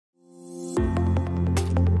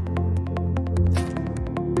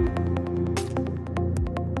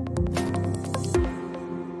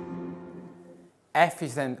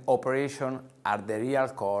Efficient operations are the real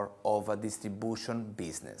core of a distribution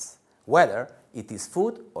business, whether it is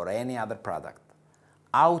food or any other product.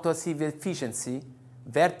 How to achieve efficiency,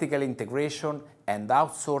 vertical integration and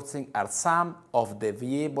outsourcing are some of the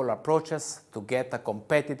viable approaches to get a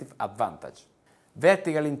competitive advantage.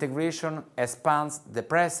 Vertical integration expands the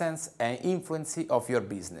presence and influence of your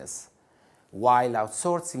business, while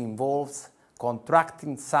outsourcing involves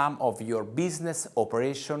contracting some of your business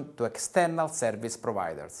operation to external service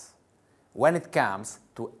providers. When it comes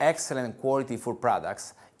to excellent quality food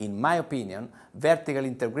products, in my opinion, vertical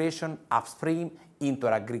integration upstream into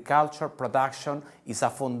agriculture production is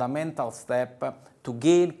a fundamental step to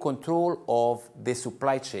gain control of the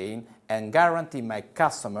supply chain and guarantee my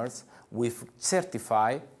customers with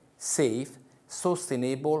certified, safe,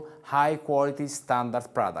 sustainable, high-quality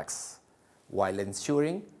standard products, while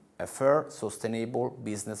ensuring a fair, sustainable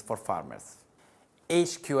business for farmers.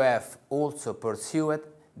 HQF also pursued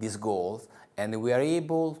these goals, and we are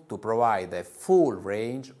able to provide a full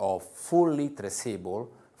range of fully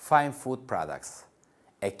traceable fine food products.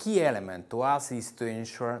 A key element to us is to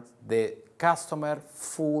ensure the customer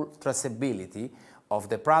full traceability of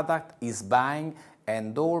the product is buying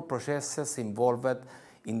and all processes involved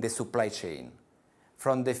in the supply chain,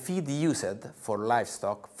 from the feed used for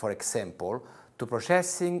livestock, for example, to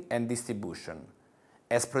processing and distribution.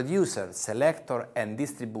 As producer, selector and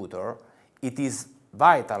distributor, it is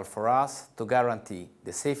vital for us to guarantee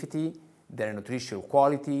the safety, the nutritional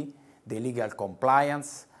quality, the legal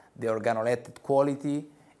compliance, the organoleptic quality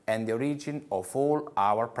and the origin of all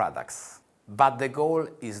our products. But the goal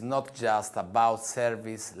is not just about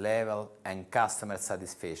service level and customer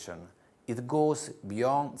satisfaction. It goes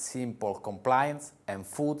beyond simple compliance and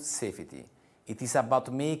food safety. It is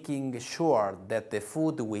about making sure that the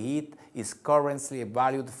food we eat is correctly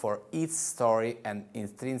valued for its story and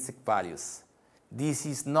intrinsic values. This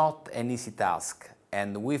is not an easy task,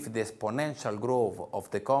 and with the exponential growth of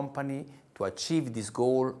the company, to achieve this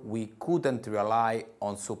goal, we couldn't rely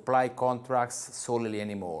on supply contracts solely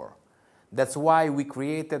anymore. That's why we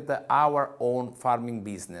created our own farming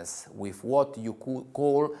business with what you could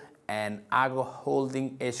call an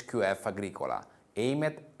agro-holding HQF Agricola,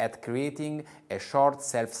 aimed at creating a short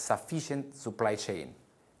self-sufficient supply chain.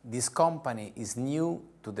 This company is new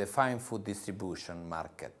to the fine food distribution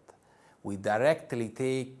market. We directly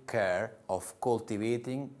take care of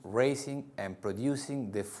cultivating, raising and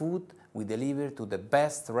producing the food we deliver to the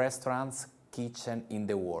best restaurants' kitchen in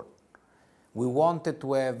the world. We wanted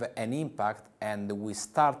to have an impact, and we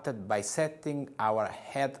started by setting our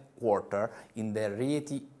headquarters in the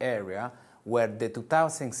Rieti area, where the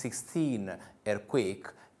 2016 earthquake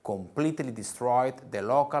completely destroyed the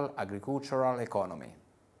local agricultural economy.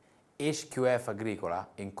 HQF Agricola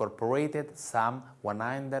incorporated some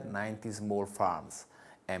 190 small farms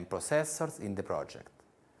and processors in the project,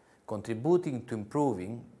 contributing to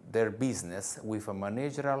improving their business with a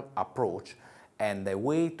managerial approach and a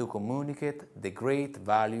way to communicate the great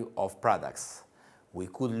value of products we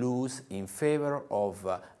could lose in favor of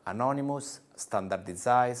anonymous,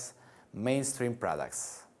 standardized, mainstream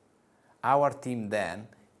products. Our team then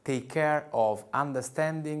take care of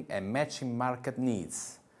understanding and matching market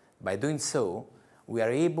needs. By doing so, we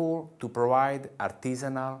are able to provide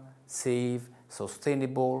artisanal, safe,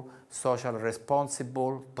 sustainable, socially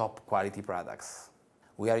responsible, top-quality products.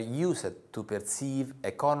 We are used to perceive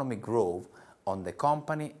economic growth on the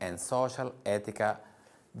company and social ethical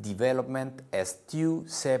development as two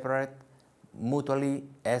separate, mutually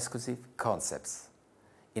exclusive concepts.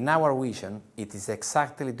 In our vision, it is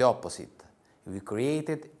exactly the opposite. We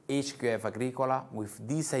created HQF Agricola with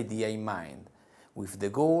this idea in mind, with the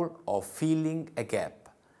goal of filling a gap.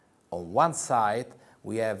 On one side,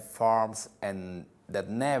 we have farms that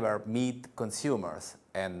never meet consumers,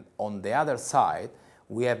 and on the other side,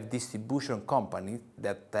 we have distribution companies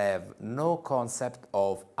that have no concept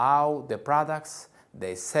of how the products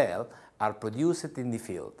they sell are produced in the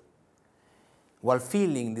field. While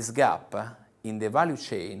filling this gap in the value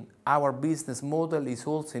chain, our business model is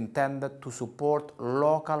also intended to support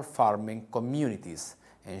local farming communities,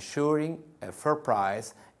 ensuring a fair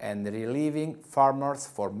price and relieving farmers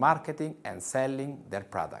for marketing and selling their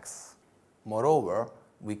products. Moreover,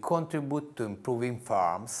 we contribute to improving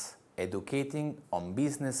farms, educating on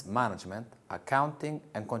business management, accounting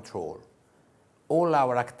and control. All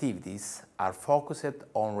our activities are focused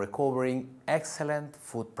on recovering excellent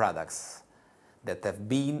food products that have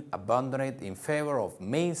been abandoned in favor of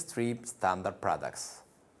mainstream standard products,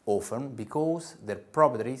 often because their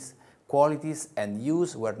properties, qualities and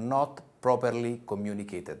use were not properly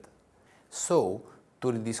communicated. So,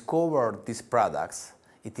 to rediscover these products,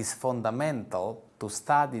 it is fundamental to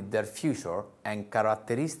study their future and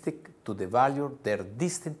characteristics to devalue their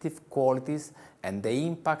distinctive qualities and the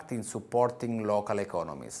impact in supporting local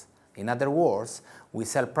economies. In other words, we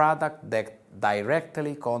sell products that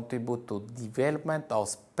directly contribute to development of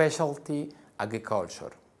specialty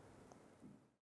agriculture.